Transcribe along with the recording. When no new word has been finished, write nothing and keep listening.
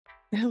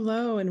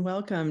Hello and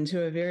welcome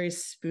to a very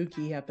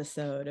spooky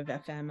episode of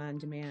FM On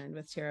Demand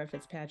with Tara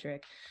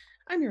Fitzpatrick.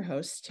 I'm your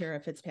host, Tara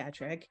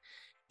Fitzpatrick.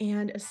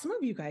 And as some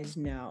of you guys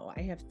know,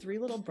 I have three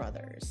little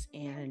brothers.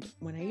 And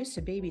when I used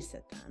to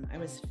babysit them, I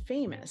was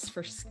famous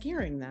for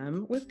scaring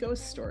them with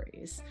ghost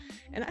stories.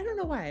 And I don't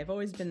know why, I've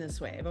always been this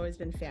way. I've always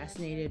been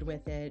fascinated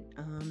with it.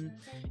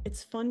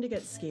 It's fun to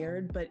get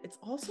scared, but it's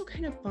also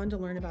kind of fun to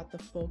learn about the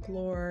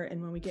folklore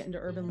and when we get into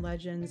urban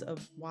legends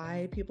of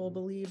why people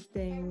believe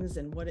things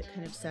and what it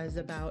kind of says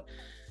about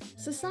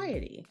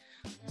society.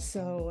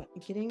 So,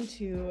 getting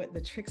to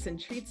the tricks and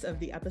treats of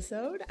the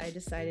episode, I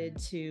decided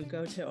to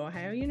go to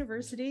Ohio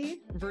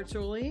University,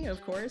 virtually,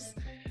 of course.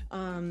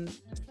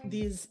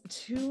 These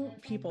two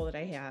people that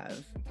I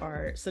have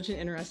are such an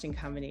interesting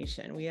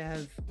combination. We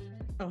have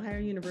Ohio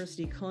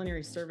University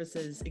Culinary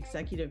Services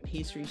Executive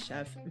Pastry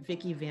Chef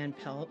Vicki Van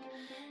Pelt,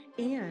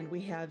 and we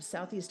have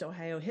Southeast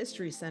Ohio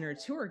History Center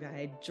tour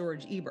guide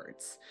George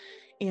Eberts.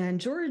 And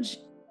George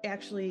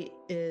actually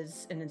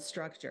is an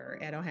instructor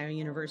at Ohio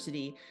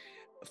University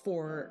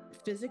for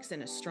physics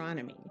and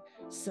astronomy.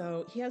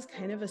 So he has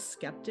kind of a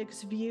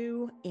skeptic's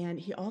view, and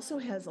he also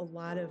has a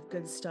lot of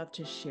good stuff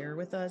to share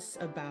with us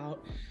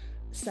about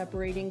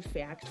separating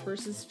fact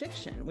versus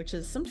fiction, which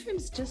is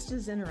sometimes just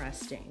as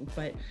interesting,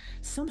 but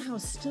somehow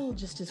still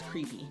just as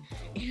creepy.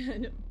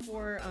 And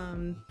for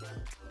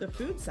the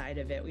food side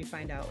of it, we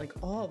find out like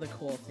all the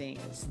cool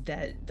things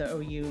that the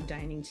OU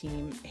dining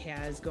team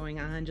has going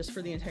on just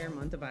for the entire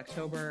month of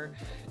October.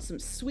 Some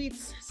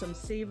sweets, some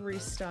savory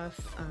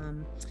stuff.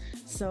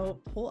 So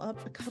pull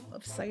up a cup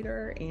of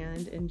cider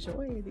and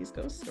enjoy these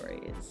ghost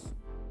stories.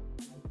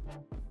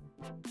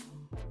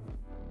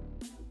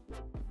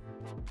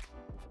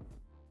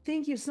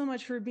 Thank you so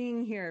much for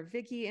being here,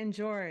 Vicki and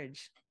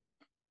George.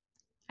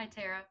 Hi,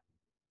 Tara.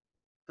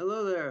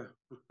 Hello there.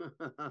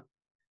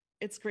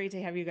 It's great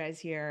to have you guys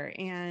here.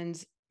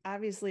 And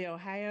obviously,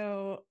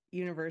 Ohio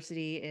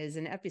University is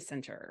an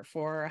epicenter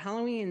for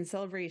Halloween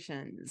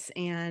celebrations.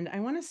 And I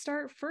want to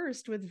start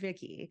first with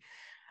Vicki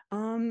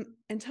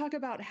and talk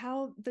about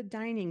how the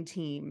dining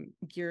team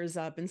gears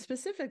up, and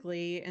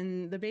specifically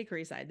in the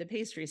bakery side, the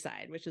pastry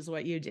side, which is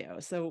what you do.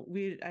 So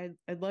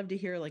I'd love to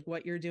hear like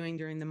what you're doing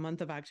during the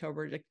month of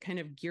October to kind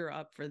of gear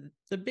up for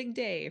the big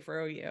day for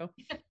OU.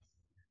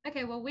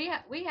 Okay, well, we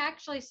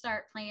actually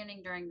start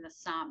planning during the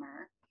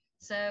summer.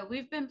 So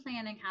we've been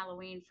planning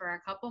Halloween for a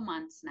couple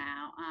months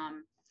now.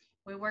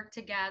 We work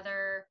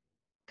together,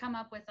 come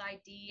up with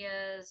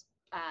ideas,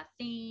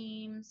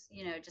 themes,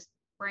 just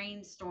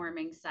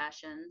brainstorming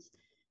sessions.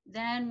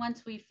 Then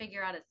once we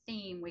figure out a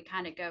theme, we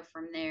kind of go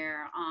from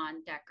there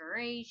on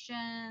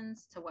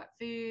decorations to what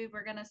food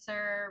we're going to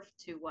serve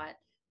to what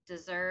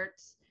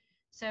desserts.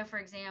 So, for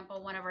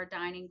example, one of our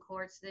dining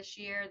courts this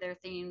year, their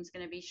theme is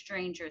going to be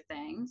Stranger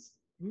Things.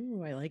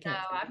 Ooh, I like So it.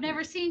 I've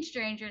never seen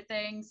Stranger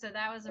Things, so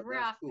that was Oh, that's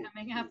rough cool.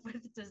 coming up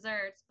with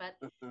desserts. But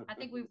I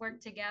think we've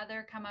worked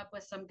together, come up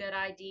with some good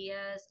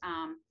ideas.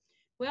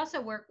 We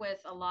also work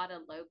with a lot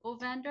of local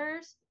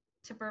vendors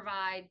to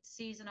provide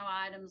seasonal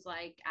items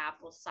like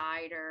apple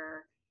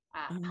cider,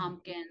 Um,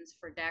 pumpkins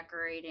for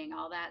decorating,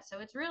 all that. So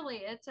it's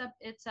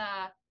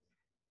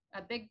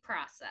a big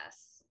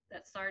process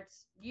that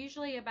starts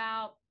usually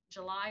about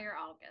July or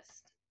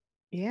August.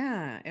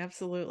 yeah,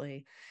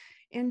 absolutely.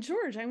 And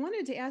George, I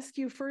wanted to ask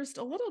you first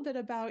a little bit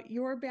about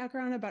your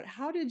background, about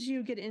how did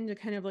you get into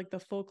kind of like the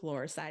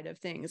folklore side of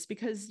things?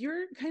 Because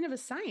you're kind of a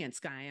science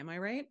guy, am I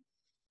right?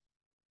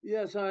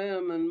 Yes, I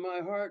am, and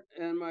my heart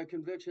and my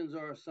convictions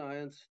are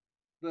science,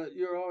 but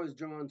you're always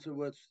drawn to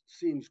what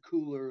seems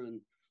cooler and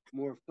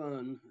more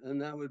fun,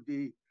 and that would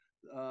be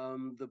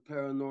the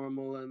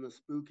paranormal and the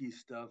spooky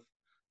stuff.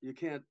 You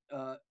can't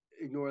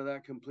ignore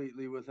that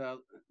completely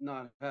without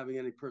not having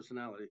any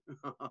personality.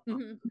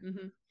 Hmm.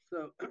 Hmm.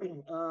 So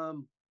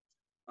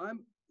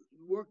I'm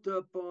worked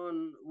up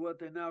on what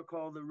they now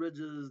call the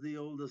ridges, the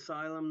old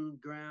asylum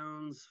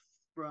grounds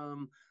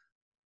from,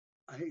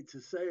 I hate to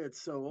say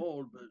it's so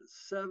old, but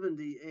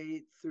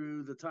 78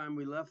 through the time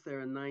we left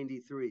there in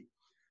 93.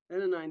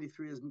 And in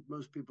 93, as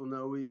most people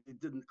know, we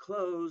didn't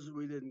close,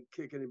 we didn't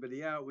kick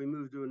anybody out. We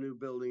moved to a new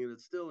building and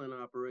it's still in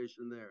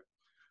operation there.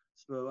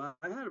 So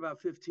I had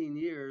about 15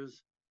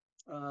 years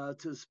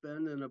to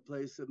spend in a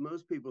place that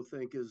most people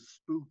think is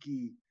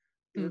spooky,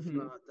 if Hmm.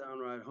 not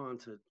downright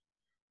haunted.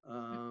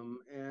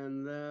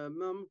 And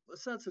I'm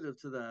sensitive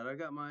to that. I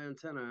got my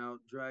antenna out,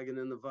 dragging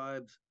in the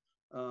vibes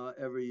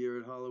every year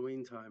at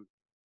Halloween time.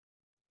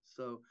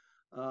 So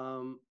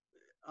um,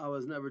 I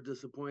was never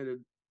disappointed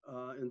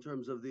in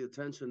terms of the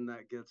attention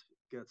that gets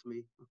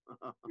me.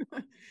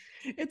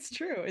 It's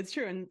true. It's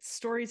true. And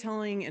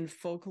storytelling and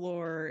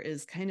folklore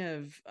is kind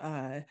of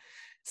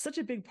such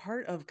a big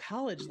part of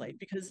college life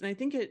because, and I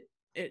think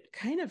it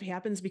kind of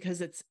happens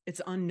because it's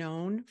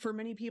unknown for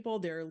many people.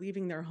 They're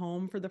leaving their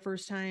home for the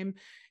first time,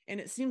 and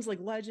it seems like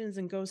legends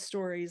and ghost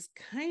stories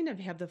kind of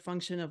have the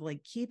function of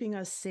like keeping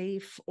us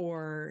safe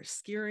or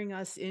scaring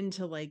us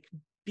into like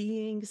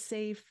being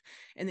safe,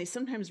 and they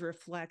sometimes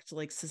reflect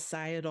like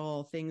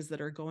societal things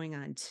that are going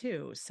on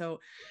too. So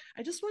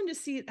I just wanted to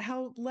see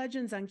how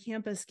legends on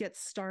campus get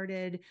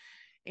started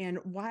and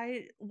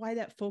why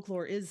that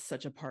folklore is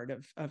such a part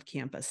of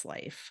campus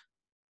life.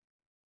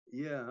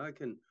 Yeah, I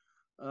can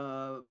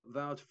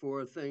vouch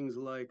for things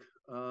like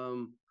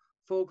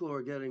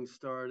folklore getting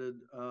started.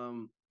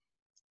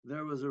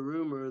 There was a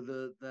rumor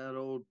that that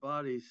old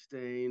body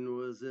stain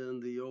was in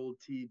the old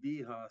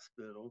TB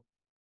hospital.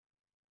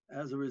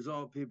 As a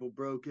result, people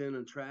broke in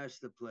and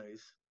trashed the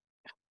place.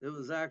 It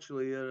was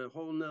actually a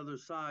whole nother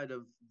side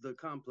of the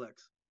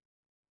complex.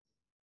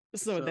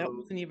 So that So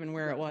wasn't even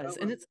where it was.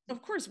 that And was, it's,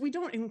 of course, we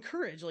don't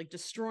encourage like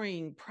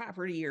destroying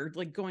property or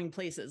like going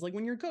places. Like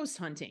when you're ghost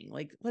hunting,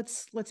 like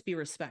let's be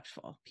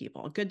respectful,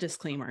 people. Good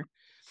disclaimer.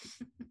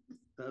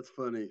 that's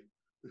funny.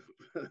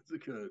 That's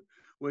good.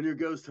 When you're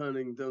ghost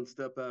hunting, don't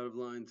step out of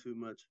line too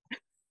much.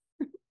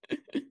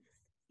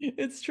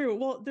 It's true.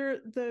 Well,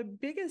 the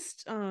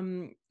biggest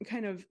kind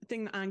of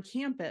thing on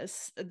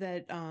campus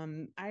that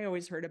I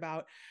always heard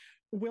about,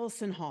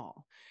 Wilson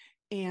Hall.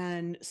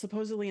 And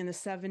supposedly in the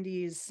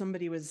 70s,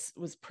 somebody was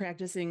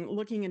practicing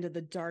looking into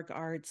the dark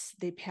arts.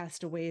 They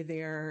passed away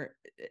there,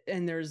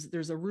 and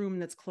there's a room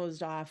that's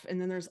closed off. And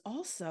then there's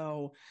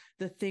also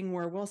the thing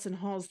where Wilson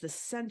Hall's the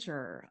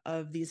center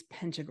of these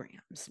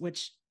pentagrams,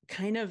 which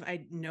kind of,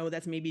 I know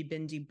that's maybe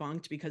been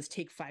debunked, because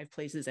take 5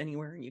 places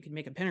anywhere and you can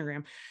make a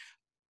pentagram.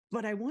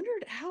 But I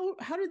wondered, how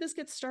did this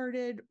get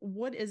started?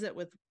 What is it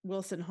with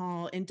Wilson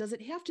Hall? And does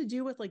it have to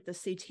do with like the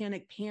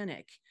satanic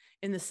panic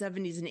in the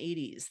 70s and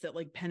 80s that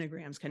like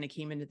pentagrams kind of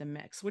came into the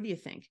mix? What do you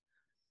think?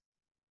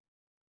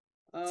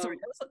 Sorry,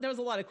 Um, that was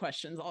a lot of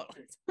questions all at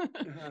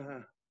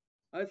once.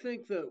 I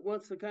think that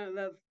once that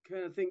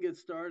kind of thing gets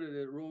started,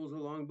 it rolls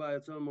along by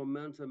its own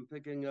momentum,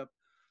 picking up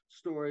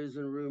stories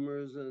and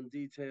rumors and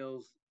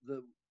details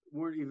that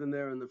weren't even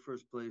there in the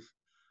first place.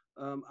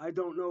 I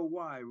don't know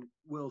why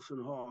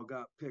Wilson Hall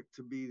got picked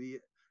to be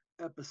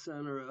the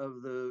epicenter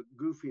of the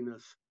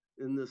goofiness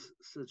in this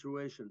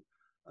situation.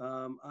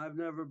 I've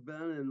never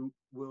been in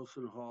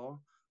Wilson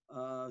Hall,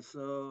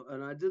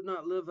 and I did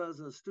not live as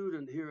a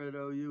student here at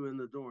OU in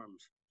the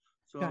dorms.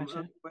 So I'm Gotcha.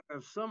 unaware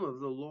of some of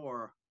the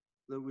lore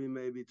that we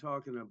may be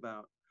talking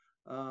about.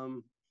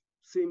 Um,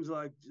 Seems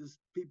like just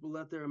people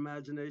let their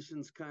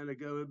imaginations kind of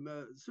go.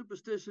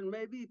 Superstition,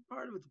 maybe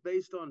part of it's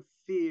based on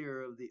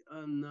fear of the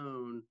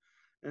unknown.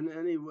 And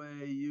any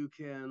way you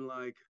can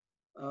like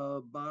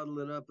bottle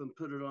it up and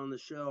put it on the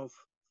shelf,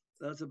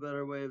 that's a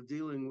better way of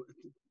dealing with,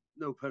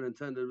 no pun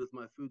intended, with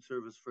my food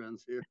service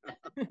friends here.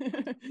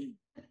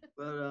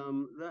 But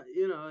that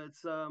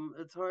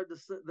it's hard to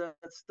say. That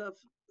stuff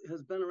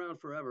has been around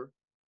forever,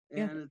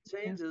 Yeah. and it Yeah.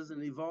 changes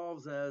and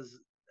evolves as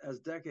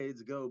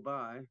decades go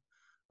by.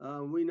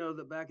 We know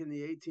that back in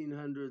the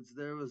 1800s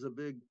there was a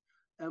big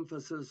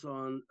emphasis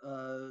on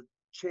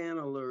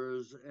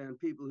channelers and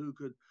people who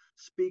could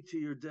speak to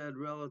your dead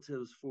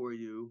relatives for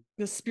you.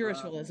 The Uh,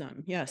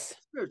 spiritualism. Yes.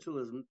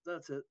 Spiritualism,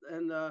 that's it.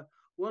 And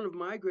one of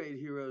my great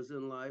heroes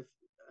in life,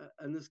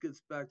 and this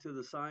gets back to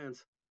the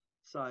science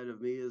side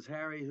of me, is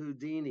Harry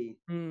Houdini,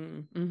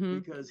 Mm-hmm.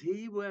 because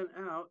he went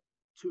out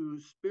to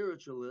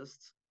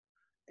spiritualists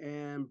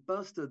and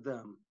busted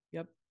them.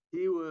 Yep.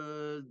 He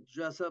would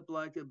dress up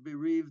like a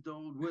bereaved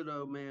old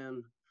widow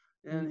man,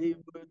 and he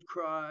Mm-hmm. would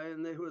cry,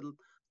 and they would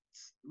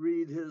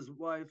read his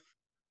wife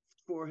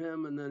for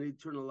him, and then he'd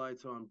turn the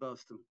lights on,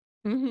 bust him.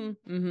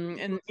 Mm-hmm, mm-hmm.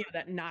 And yeah,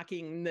 that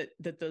knocking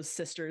that those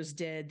sisters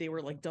did, they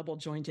were like double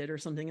jointed or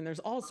something, and there's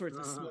all sorts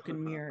of smoke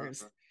and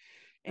mirrors. And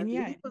And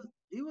yeah.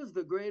 he was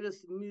the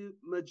greatest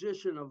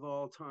magician of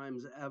all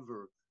times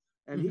ever.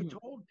 And he Mm-hmm,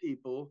 told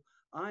people,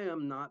 I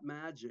am not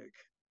magic.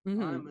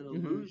 mm-hmm, I'm an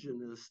mm-hmm.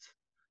 illusionist.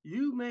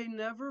 You may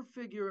never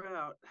figure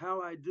out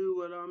how I do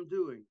what I'm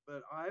doing,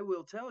 but I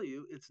will tell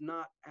you it's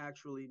not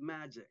actually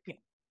magic. Yeah.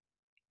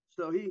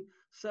 So he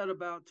set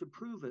about to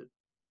prove it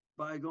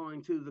by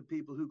going to the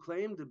people who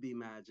claim to be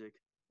magic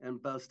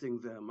and busting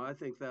them. I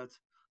think that's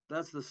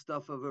the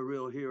stuff of a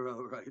real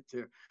hero right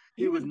there.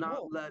 He He was would not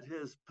bold. let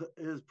his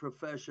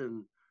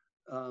profession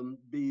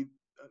be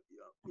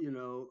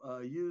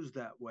used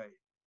that way.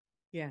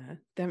 Yeah,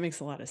 that makes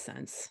a lot of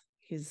sense. So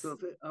He's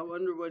I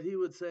wonder what he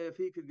would say if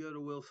he could go to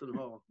Wilson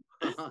Hall.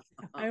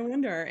 I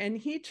wonder. And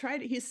he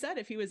said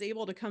if he was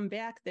able to come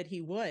back that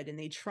he would. And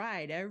they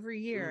tried every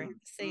year at the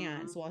Mm-hmm.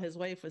 seance while his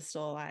wife was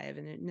still alive,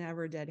 and it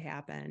never did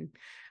happen.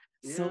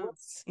 So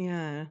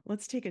Yeah.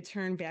 let's take a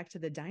turn back to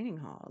the dining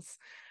halls.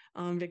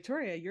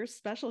 Victoria, your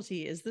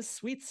specialty is the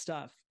sweet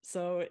stuff.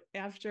 So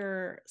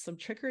after some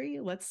trickery,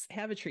 let's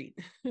have a treat.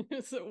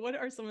 So what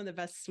are some of the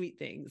best sweet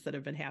things that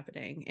have been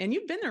happening? And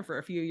you've been there for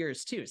a few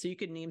years too, so you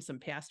could name some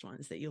past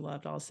ones that you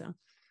loved also.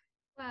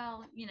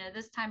 Well,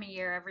 this time of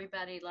year,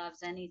 everybody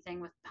loves anything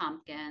with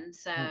pumpkin. Mm.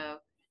 So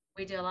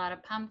we do a lot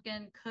of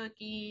pumpkin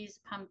cookies,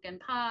 pumpkin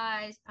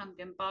pies,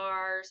 pumpkin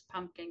bars,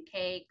 pumpkin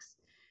cakes.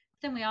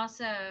 Then we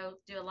also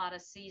do a lot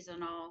of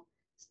seasonal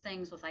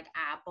things with like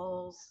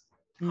apples,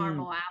 Mm.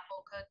 caramel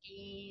apple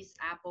cookies,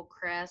 apple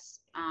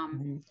crisp.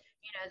 Mm.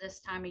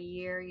 This time of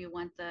year, you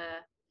want the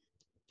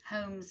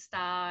home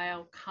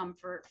style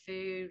comfort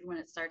food when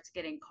it starts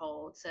getting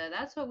cold. So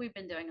that's what we've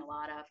been doing a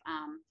lot of.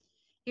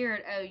 Here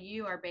at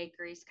OU, our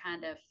bakery's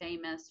kind of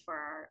famous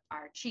for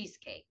our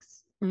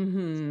cheesecakes. So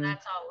Mm-hmm.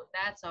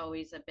 that's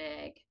always a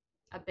big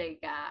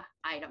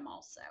item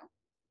also.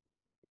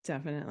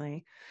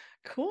 Definitely.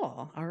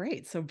 Cool. All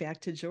right. So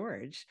back to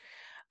George.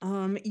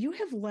 You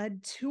have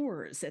led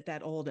tours at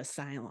that old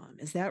asylum.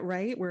 Is that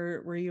right?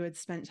 Where you had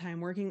spent time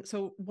working.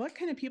 So what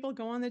kind of people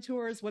go on the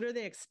tours? What are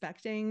they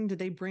expecting? Did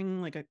they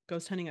bring like a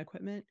ghost hunting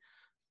equipment?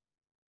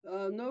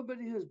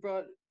 Nobody has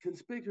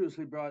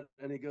conspicuously brought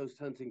any ghost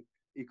hunting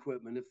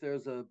equipment. If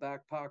there's a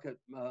back pocket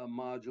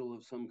module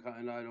of some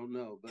kind, I don't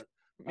know, but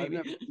I've Maybe.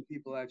 never seen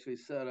people actually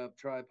set up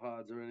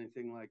tripods or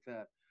anything like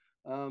that.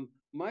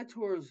 My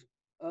tours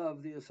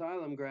of the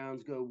asylum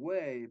grounds go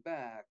way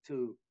back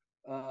to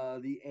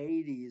the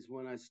 80s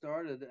when I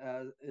started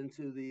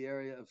into the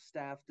area of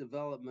staff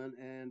development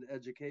and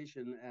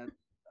education at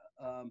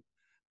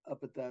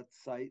up at that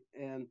site.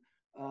 And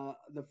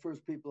the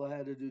first people I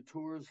had to do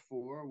tours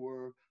for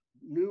were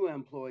new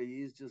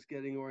employees just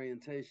getting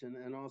orientation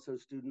and also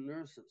student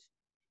nurses.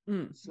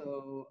 Mm.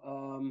 So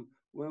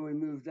when we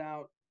moved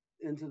out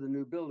into the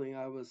new building,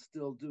 I was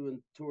still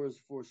doing tours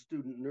for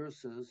student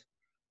nurses.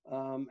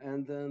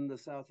 And then the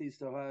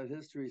Southeast Ohio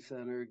History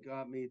Center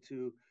got me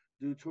to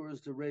do tours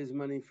to raise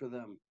money for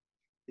them.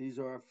 These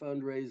are our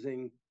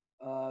fundraising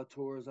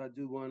tours. I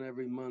do one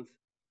every month,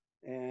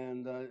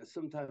 and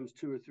sometimes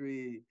two or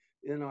three.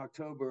 In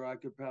October, I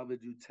could probably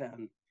do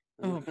 10,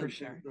 Oh, for and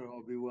sure. they'll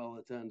all be well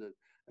attended.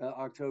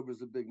 October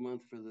is a big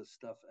month for this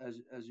stuff,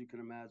 as you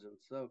can imagine.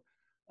 So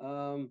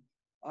um,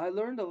 I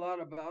learned a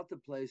lot about the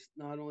place,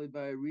 not only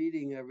by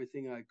reading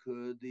everything I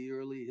could, the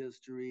early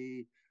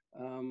history.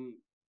 Um,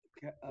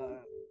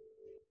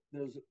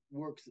 there's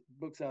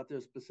books out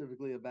there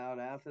specifically about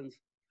Athens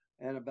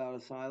and about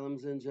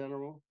asylums in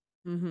general.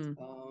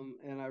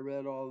 Mm-hmm. And I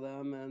read all of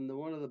them. And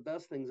one of the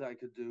best things I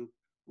could do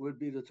would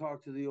be to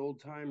talk to the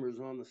old timers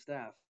on the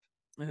staff.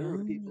 There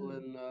were people Oh.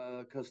 in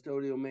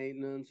custodial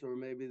maintenance or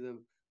maybe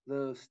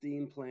the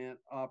steam plant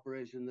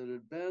operation that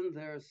had been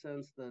there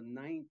since the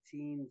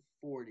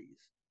 1940s.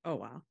 Oh,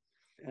 wow.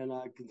 And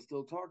I can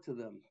still talk to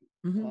them.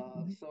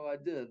 Mm-hmm. So I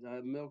did. I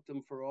milked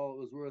them for all it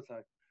was worth.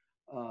 I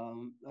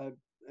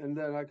and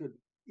then I could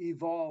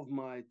evolve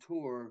my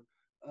tour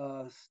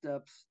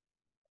steps,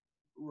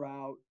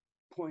 route,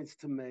 points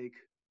to make,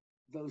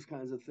 those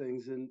kinds of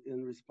things in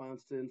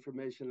response to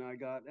information I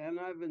got. And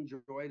I've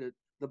enjoyed it.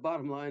 The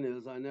bottom line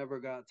is I never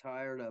got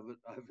tired of it.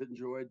 I've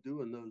enjoyed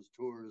doing those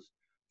tours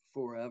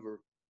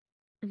forever.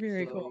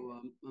 Very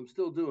cool. So I'm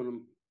still doing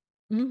them.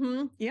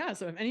 Mm-hmm. Yeah.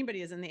 So if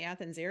anybody is in the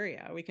Athens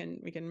area, we can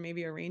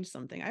maybe arrange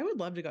something. I would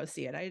love to go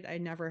see it. I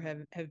never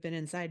have been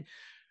inside.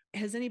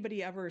 Has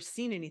anybody ever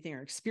seen anything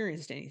or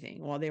experienced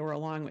anything while they were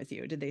along with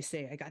you? Did they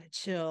say I got a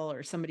chill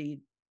or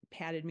somebody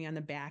patted me on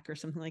the back or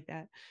something like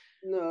that?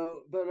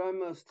 No, but I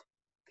must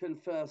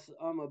confess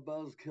I'm a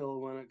buzzkill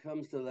when it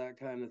comes to that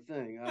kind of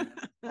thing.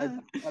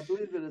 I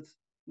believe that it's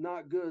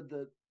not good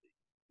that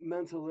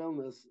mental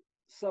illness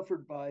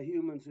suffered by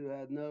humans who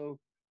had no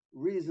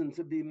reason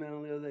to be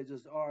mentally ill. They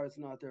just are. It's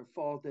not their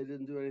fault. They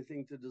didn't do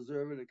anything to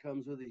deserve it. It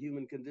comes with a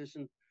human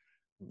condition.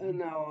 And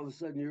now all of a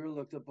sudden you're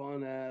looked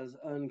upon as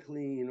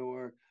unclean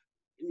or,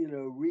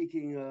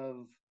 reeking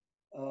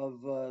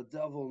of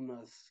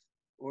devilness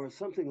or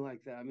something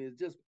like that. I mean, it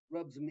just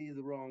rubs me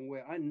the wrong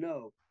way. I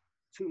know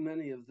too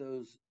many of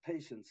those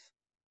patients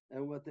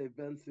and what they've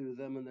been through,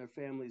 them and their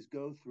families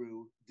go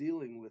through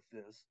dealing with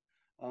this.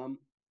 Um,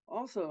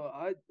 Also,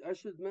 I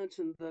should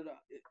mention that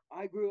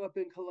I grew up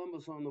in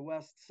Columbus on the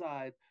west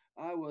side.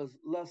 I was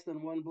less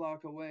than 1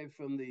 block away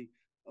from the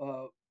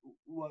uh,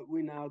 what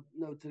we now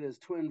know today as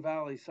Twin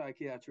Valley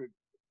Psychiatric,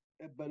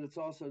 but it's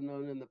also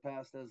known in the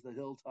past as the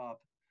Hilltop,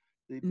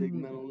 the big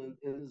Mm-hmm. mental.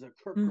 It is a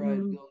Kirkbride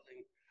Mm-hmm.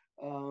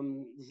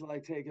 building. It's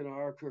like taking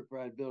our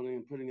Kirkbride building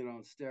and putting it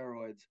on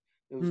steroids.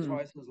 It was Mm.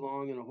 twice as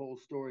long and a whole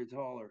story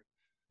taller.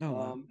 Oh,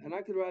 wow. And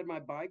I could ride my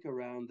bike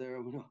around there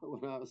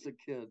when I was a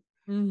kid.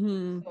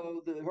 Mm-hmm.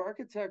 So the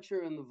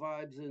architecture and the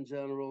vibes in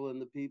general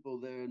and the people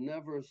there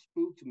never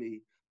spooked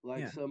me like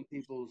Yeah. some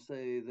people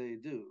say they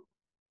do.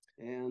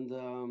 And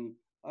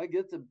I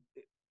get the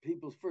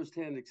people's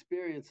firsthand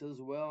experiences.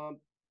 Well,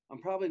 I'm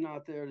probably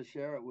not there to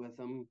share it with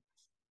them.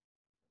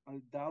 I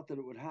doubt that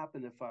it would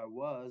happen if I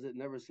was. It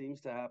never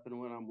seems to happen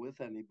when I'm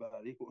with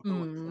anybody.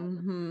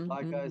 Mm-hmm.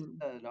 Like I Mm-hmm.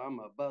 said, I'm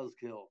a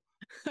buzzkill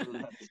for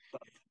that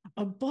stuff.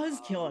 A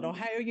buzzkill at Um,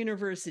 Ohio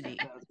University.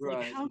 that's It's like,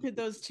 right. how could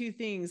those two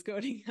things go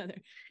together?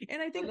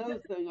 And I think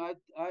Another thing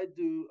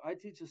I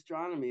teach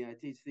astronomy. I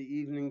teach the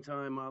evening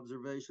time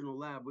observational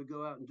lab. We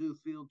go out and do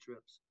field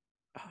trips.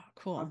 oh,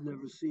 cool. I've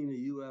never seen a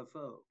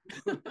UFO.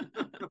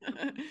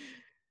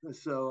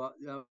 So I'm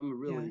Yeah.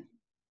 really,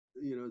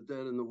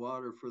 dead in the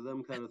water for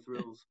them kind of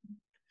thrills.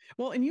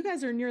 Well, and you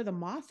guys are near the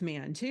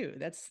Mothman too.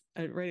 That's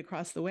right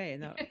across the way.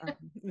 No,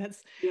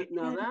 that's Yeah,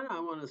 now and that I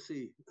want to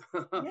see.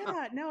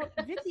 yeah. Now,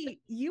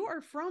 Vicki, you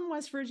are from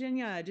West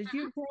Virginia. Did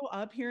you grow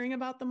up hearing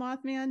about the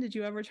Mothman? Did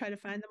you ever try to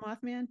find the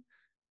Mothman?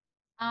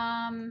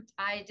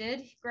 I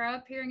did grow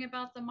up hearing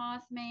about the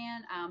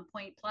Mothman.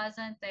 Point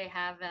Pleasant, they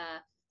have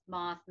a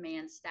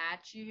Mothman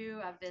statue.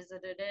 I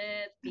visited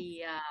it.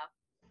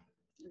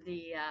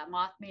 The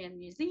Mothman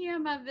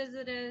Museum I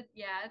visited.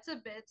 Yeah,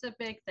 it's a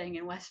big thing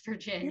in West It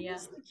Virginia.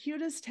 was the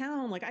cutest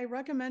town. Like I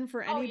recommend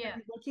for Oh yeah.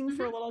 anybody looking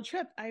for Hmm. a little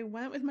trip. I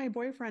went with my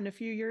boyfriend a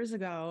few years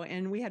ago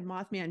and we had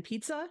Mothman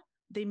pizza.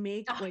 They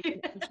make Oh, like yeah.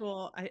 an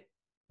actual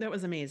that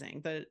was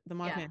amazing. The Yeah.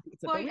 Mothman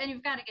pizza. Well, But we and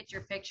you've got to get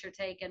your picture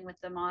taken with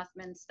the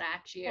Mothman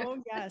statue.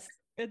 oh yes.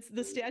 It's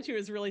the statue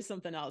is really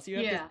something else. You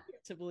have to Yeah. see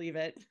it to believe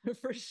it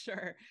for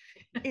sure.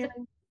 And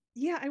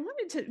yeah, I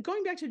wanted to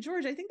going back to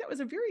George, I think that was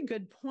a very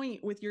good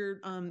point with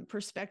your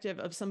perspective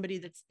of somebody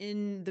that's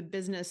in the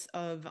business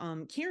of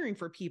caring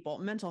for people,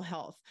 mental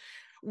health,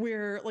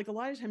 where like a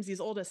lot of times these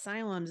old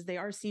asylums, they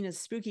are seen as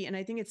spooky. And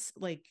I think it's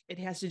like it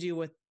has to do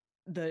with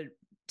the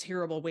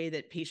terrible way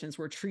that patients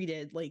were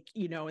treated, like,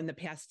 you know, in the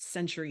past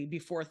century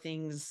before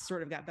things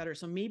sort of got better.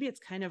 So maybe it's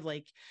kind of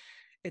like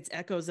it's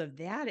echoes of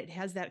that. It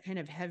has that kind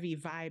of heavy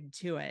vibe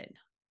to it.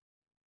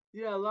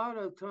 Yeah, a lot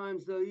of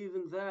times though,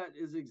 even that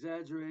is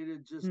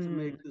exaggerated just to Mm,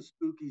 make the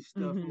spooky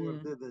stuff more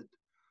hmm. vivid.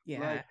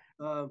 Yeah.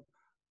 Like,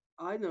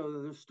 I know that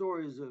there's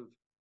stories of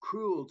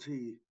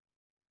cruelty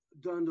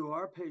done to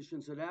our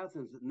patients at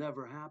Athens that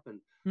never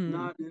happened. Mm,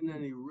 Not in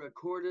any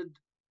recorded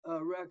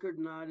record,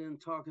 not in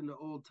talking to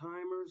old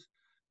timers.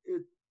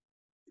 It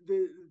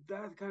the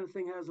that kind of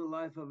thing has a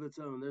life of its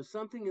own. There's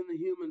something in the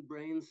human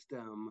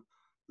brainstem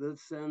that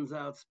sends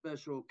out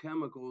special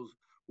chemicals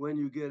when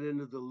you get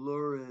into the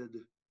lurid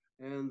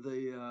and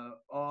the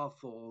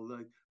awful.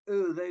 Like,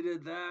 oh, they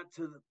did that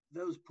to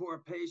those poor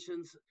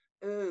patients.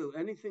 Oh,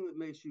 anything that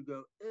makes you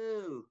go,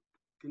 oh,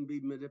 can be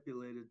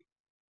manipulated.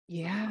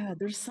 yeah,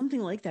 there's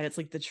something like that. It's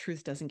like the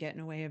truth doesn't get in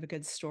the way of a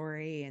good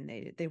story and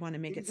they want to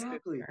make it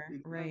Exactly, spookier,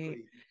 right?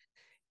 exactly.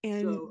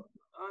 And So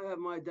I have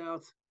my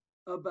doubts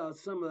about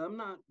some of them. I'm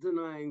not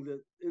denying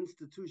that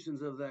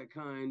institutions of that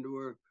kind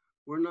were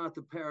not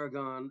the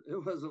paragon.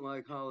 It wasn't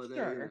like Holiday Inn,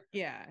 sure,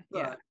 yeah,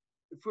 yeah.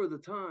 but for the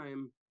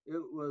time,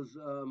 it was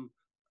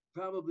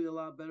probably a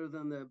lot better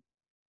than the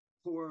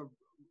poor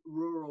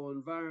rural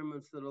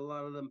environments that a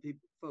lot of them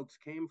people folks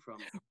came from.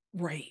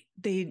 Right.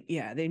 They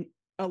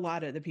a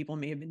lot of the people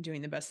may have been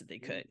doing the best that they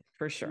could,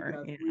 for You sure.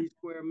 got Yeah. 3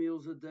 square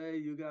meals a day.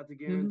 You got the Mhm.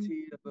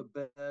 guarantee of a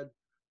bed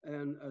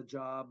and a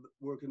job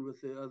working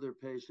with the other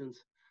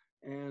patients.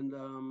 And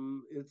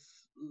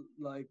it's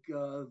like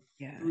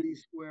Yeah. 3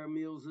 square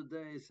meals a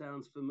day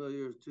sounds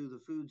familiar to the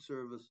food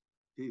service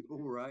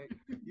people, right?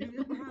 You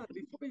didn't have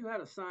before you had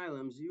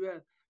asylums.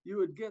 You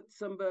would get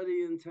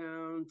somebody in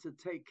town to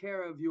take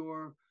care of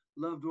your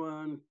loved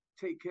one,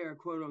 take care,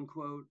 quote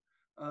unquote.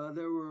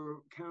 There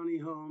were county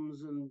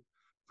homes and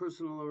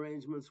personal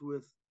arrangements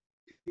with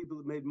people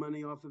that made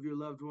money off of your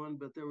loved one,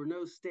 but there were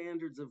no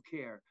standards of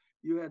care.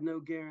 You had no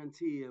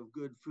guarantee of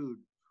good food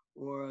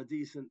or a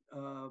decent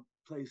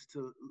place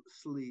to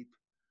sleep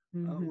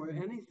or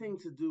Mhm. anything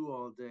to do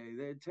all day.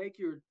 They'd take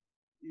your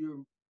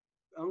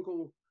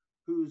uncle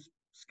who's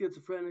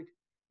schizophrenic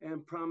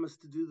and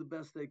promised to do the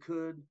best they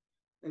could,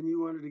 and you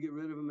wanted to get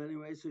rid of him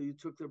anyway, so you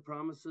took their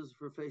promises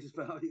for face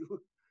value.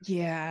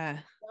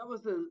 Yeah. That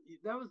was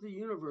the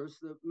universe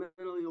that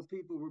mentally ill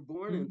people were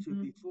born into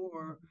Mhm.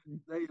 before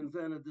they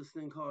invented this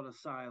thing called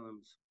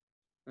asylums.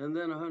 And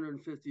then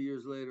 150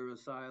 years later,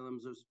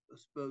 asylums are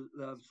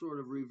sort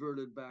of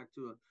reverted back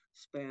to a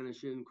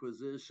Spanish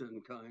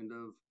Inquisition kind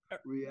of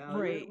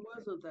reality. It Right.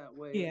 wasn't that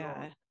way at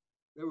all. Yeah.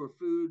 There were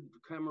food,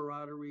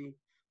 camaraderie,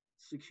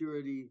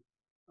 security,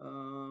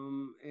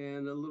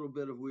 and a little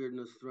bit of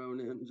weirdness thrown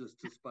in just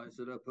to spice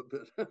it up a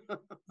bit.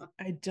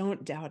 I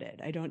don't doubt it.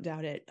 I don't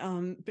doubt it.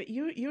 But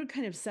you had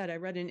kind of said I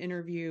read an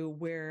interview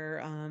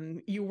where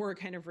you were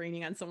kind of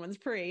raining on someone's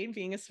parade,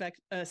 being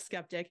a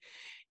skeptic,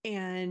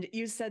 and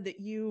you said that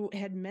you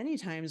had many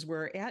times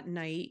where at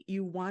night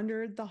you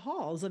wandered the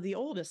halls of the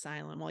old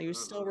asylum while you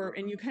still were,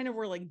 and you kind of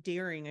were like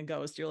daring a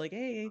ghost. You're like,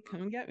 "Hey,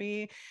 come get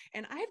me."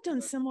 And I've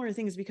done similar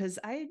things because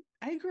I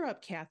grew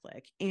up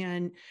Catholic,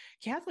 and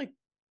Catholic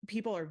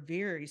people are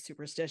very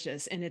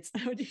superstitious and it's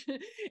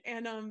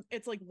and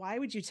it's like why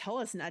would you tell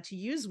us not to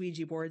use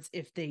ouija boards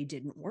if they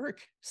didn't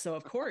work? So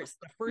of course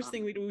the first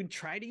thing we do would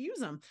try to use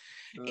them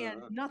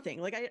and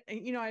nothing. Like I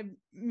have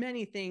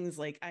many things.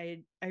 Like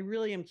I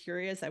really am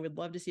curious. I would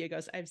love to see a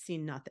ghost. I've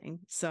seen nothing.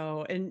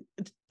 So and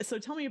so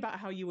tell me about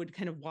how you would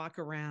kind of walk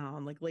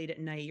around like late at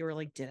night. You were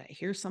like, did I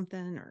hear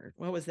something, or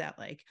what was that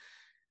like?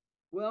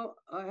 Well,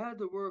 I had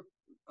to work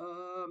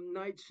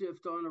night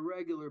shift on a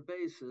regular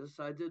basis.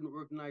 I didn't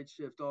work night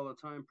shift all the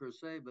time per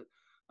se, but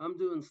I'm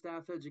doing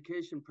staff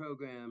education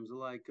programs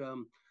like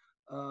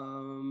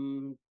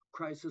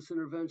crisis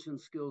intervention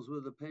skills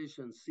with the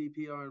patient,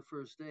 CPR and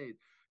first aid.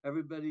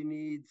 Everybody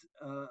needs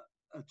a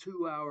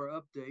 2 hour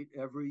update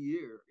every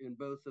year in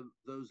both of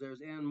those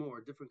areas and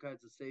more, different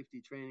kinds of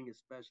safety training,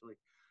 especially.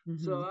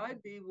 Mm-hmm. So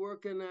I'd be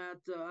working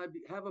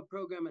have a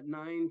program at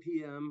 9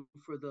 p.m.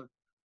 for the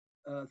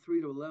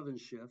 3 to 11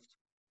 shift.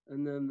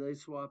 And then they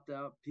swapped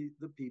out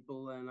the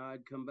people, and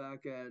I'd come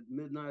back at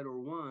midnight or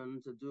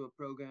 1 to do a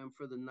program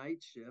for the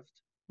night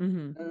shift.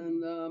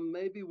 and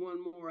maybe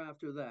one more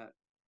after that.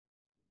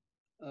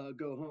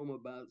 Go home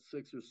about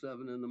 6 or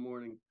 7 in the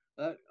morning.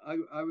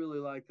 I really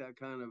like that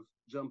kind of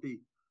jumpy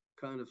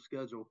kind of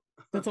schedule.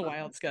 That's a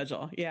wild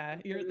schedule. Yeah,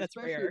 that's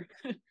Especially rare.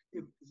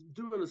 if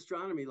doing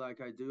astronomy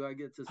like I do, I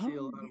get to see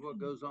a lot of what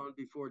goes on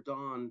before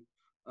dawn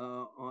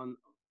on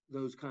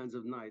those kinds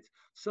of nights.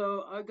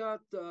 So I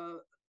got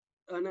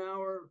an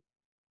hour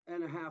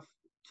and a half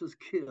to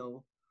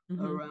kill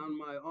around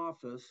my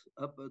office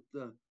up at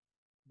the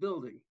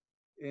building,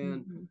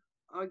 and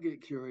I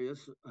get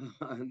curious,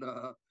 and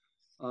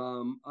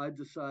I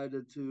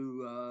decided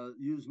to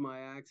use my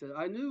accent.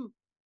 I knew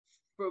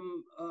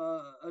from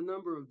a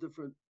number of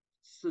different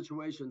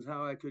situations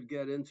how I could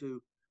get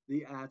into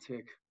the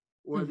attic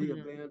or the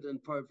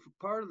abandoned part.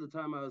 Part of the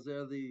time I was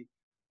there, the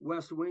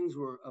west wings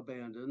were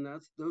abandoned.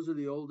 Those are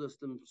the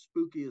oldest and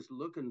spookiest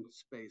looking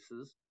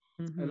spaces,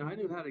 and I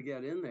knew how to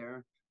get in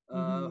there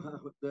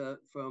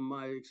from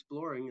my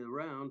exploring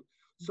around.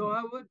 So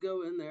I would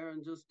go in there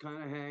and just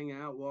kind of hang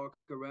out, walk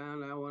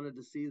around. I wanted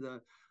to see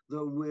the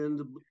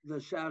wind, the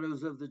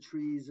shadows of the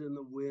trees in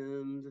the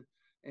wind,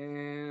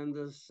 and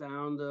the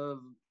sound of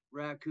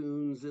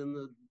raccoons in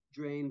the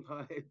drain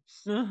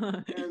pipes,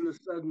 and the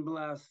sudden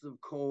blasts of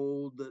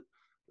cold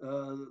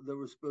that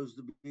were supposed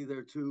to be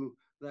there too,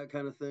 that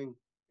kind of thing.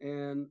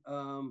 And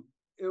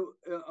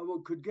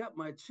it could get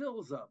my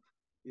chills up,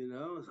 you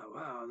know. It's like,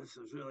 wow, this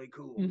is really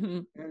cool.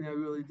 And I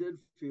really did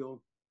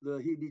feel the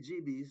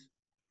heebie-jeebies.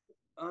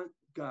 I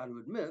got to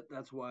admit,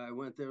 that's why I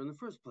went there in the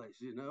first place,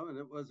 you know, and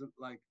it wasn't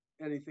like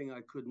anything I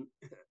couldn't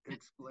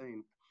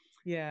explain.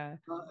 Yeah.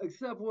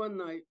 Except one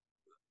night,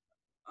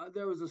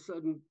 there was a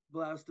sudden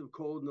blast of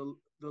cold, and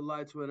the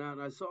lights went out,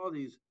 and I saw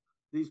these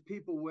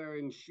people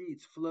wearing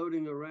sheets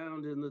floating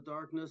around in the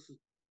darkness.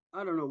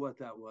 I don't know what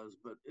that was,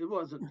 but it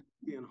wasn't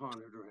being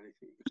haunted or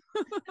anything.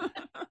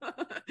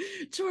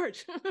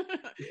 George,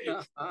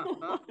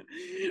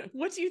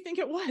 what do you think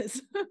it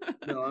was?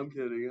 No, I'm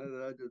kidding.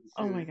 I didn't see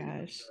Oh my anything gosh.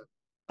 Like that.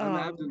 I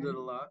imagined it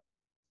a lot.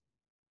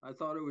 I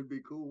thought it would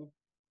be cool.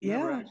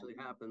 Never actually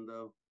happened,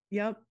 though.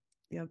 Yep.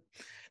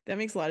 That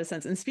makes a lot of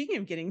sense. And speaking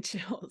of getting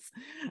chills,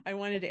 I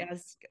wanted to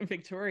ask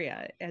Vicki,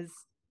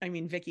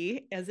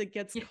 as it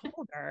gets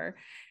colder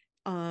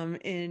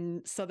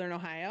in Southern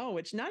Ohio,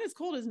 which not as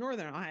cold as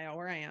Northern Ohio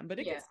where I am, but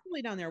it gets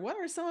chilly down there. What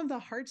are some of the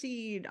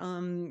hearty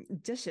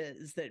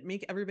dishes that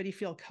make everybody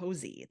feel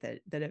cozy that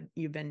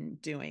you've been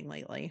doing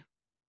lately?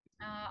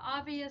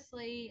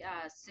 Obviously,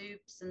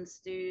 soups and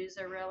stews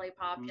are really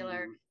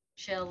popular.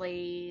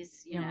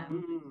 Chilies, you know,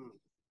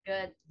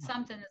 good,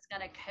 something that's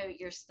going to coat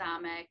your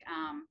stomach,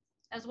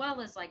 as well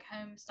as like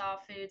home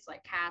style foods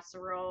like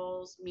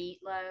casseroles,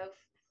 meatloaf,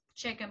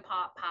 chicken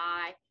pot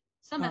pie,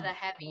 some of the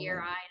heavier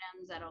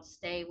items that'll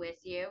stay with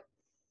you.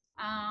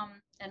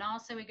 And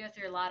also we go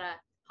through a lot of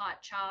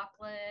hot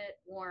chocolate,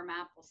 warm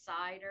apple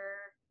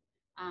cider.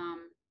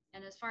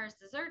 And as far as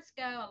desserts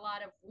go, a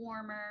lot of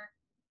warmer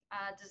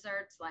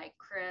desserts like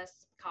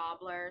crisp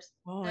cobblers.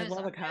 I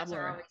love a cobbler. Those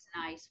are always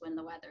nice when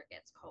the weather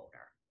gets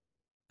colder.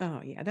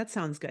 Oh yeah, that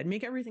sounds good.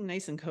 Make everything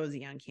nice and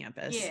cozy on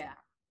campus. Yeah.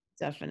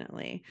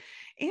 Definitely.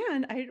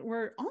 And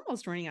we're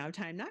almost running out of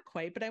time, not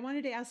quite, but I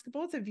wanted to ask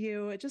both of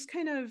you just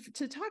kind of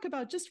to talk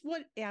about just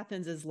what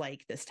Athens is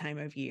like this time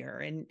of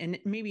year and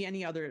maybe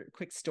any other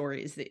quick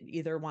stories that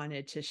either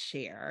wanted to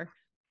share.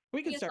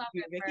 We can start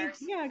with you,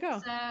 Vicki. Yeah,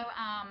 go. So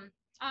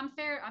I'm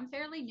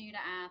fairly new to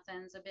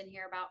Athens. I've been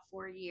here about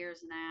 4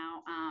 years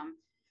now.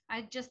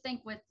 I just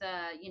think with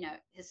the,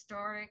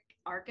 historic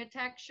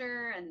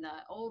architecture and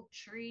the old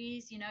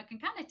trees, it can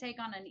kind of take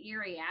on an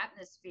eerie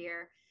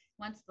atmosphere.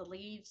 Once the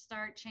leaves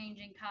start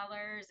changing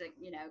colors, it,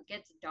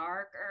 gets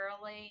dark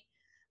early.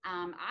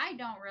 I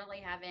don't really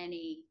have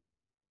any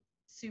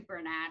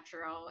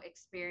supernatural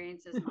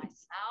experiences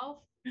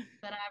myself,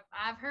 but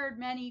I've heard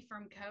many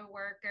from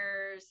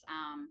coworkers.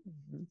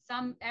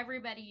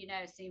 Everybody,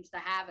 seems to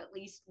have at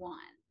least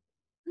one.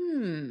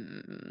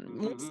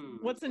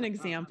 What's an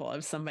example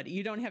of somebody?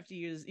 You don't have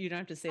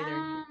to say their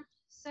name.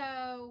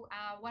 So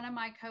one of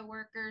my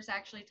coworkers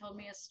actually told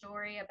me a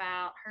story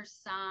about her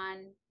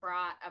son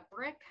brought a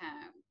brick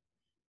home.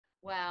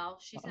 Well,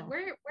 she said,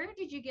 where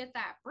did you get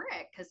that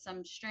brick? Because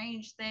some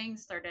strange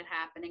things started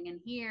happening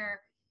in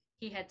here.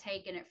 He had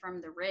taken it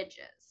from the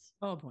ridges.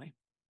 Oh boy.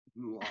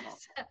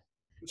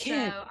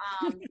 So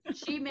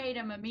she made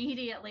him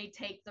immediately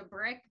take the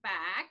brick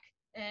back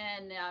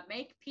and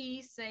make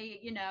peace, say,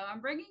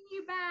 I'm bringing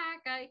you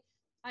back.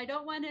 I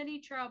don't want any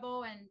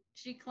trouble. And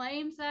she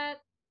claims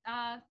that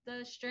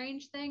the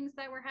strange things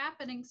that were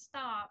happening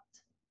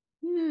stopped.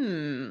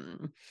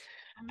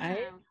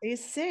 I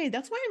say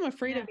that's why I'm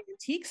afraid of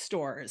antique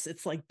stores.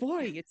 It's like,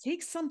 boy, you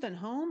take something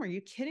home. Are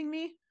you kidding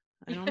me?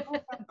 I don't know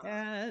about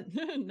that.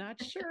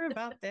 Not sure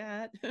about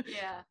that.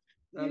 Yeah.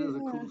 That is a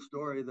cool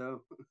story,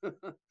 though.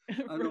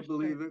 I don't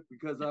believe it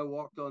because I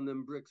walked on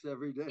them bricks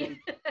every day,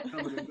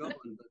 coming and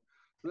going.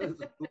 But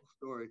that's a cool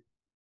story.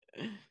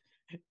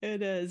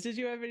 It is. Did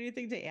you have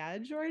anything to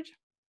add, George?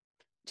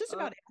 Just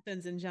about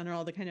Athens in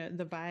general, the kind of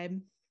the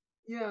vibe.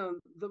 Yeah,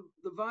 the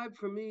vibe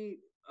for me,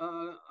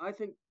 I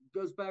think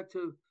goes back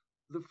to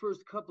the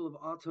first couple of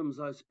autumns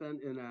I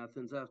spent in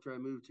Athens after I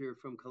moved here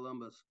from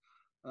Columbus.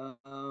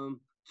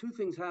 Two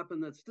things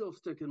happened that still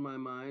stick in my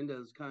mind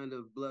as kind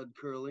of blood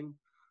curling.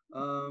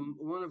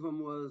 One of them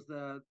was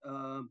that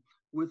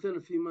within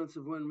a few months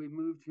of when we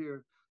moved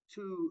here,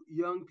 two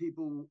young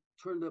people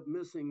turned up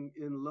missing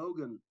in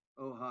Logan,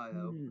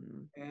 Ohio,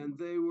 and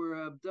they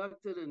were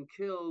abducted and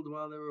killed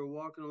while they were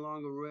walking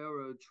along a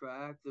railroad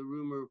track. The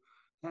rumor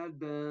had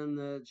been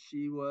that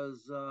she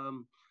was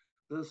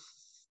the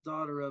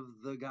daughter of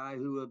the guy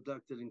who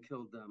abducted and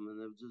killed them, and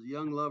it was just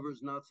young lovers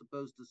not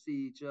supposed to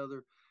see each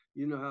other.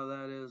 You know how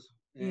that is,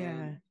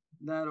 and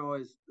that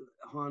always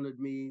haunted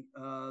me.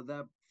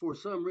 That for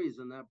some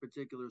reason that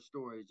particular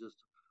story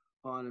just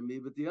haunted me.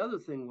 But the other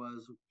thing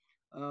was,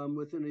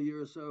 within a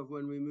year or so of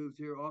when we moved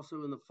here,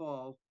 also in the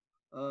fall,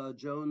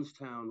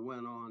 Jonestown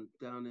went on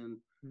down in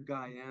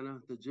Guyana,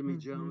 the Jimmy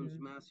Jones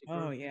massacre.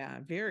 Oh yeah,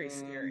 very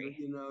scary.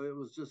 You know, it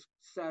was just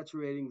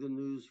saturating the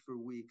news for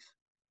weeks.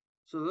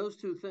 So those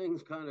two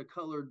things kind of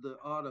colored the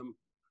autumn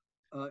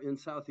in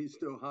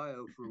Southeast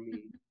Ohio for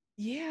me.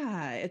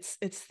 Yeah, it's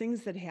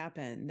things that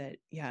happen that,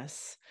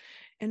 yes.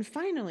 And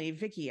finally,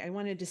 Vicki, I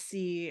wanted to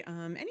see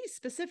any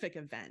specific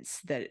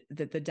events that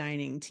the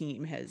dining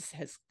team has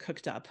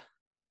cooked up.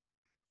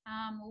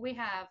 We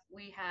have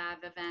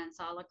events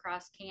all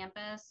across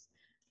campus.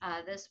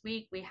 This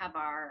week we have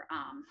our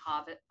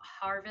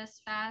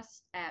Harvest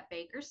Fest at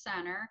Baker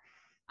Center.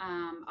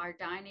 Our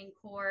dining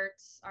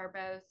courts are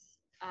both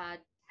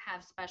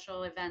have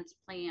special events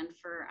planned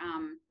for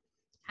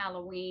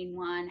Halloween.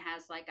 One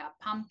has like a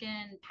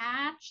pumpkin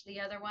patch. The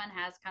other one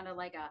has kind of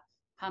like a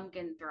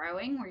pumpkin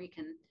throwing where you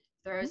can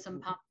throw some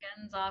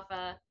pumpkins off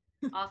the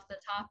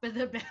top of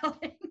the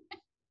building.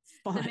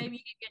 So maybe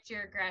you can get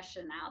your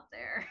aggression out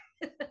there.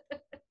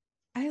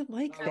 I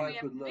like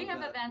that. We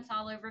have events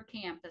all over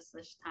campus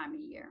this time of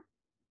year.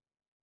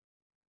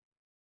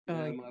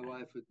 Yeah, my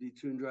wife would be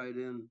tuned right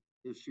in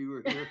if she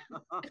were here.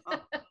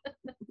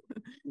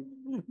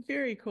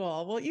 Very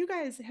cool. Well, you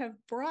guys have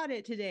brought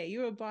it today.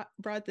 You have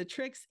brought the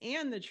tricks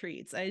and the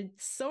treats. I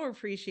so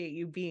appreciate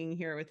you being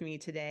here with me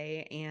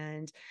today,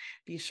 and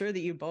be sure that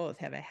you both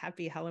have a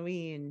happy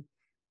Halloween.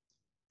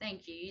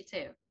 Thank you. You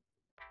too.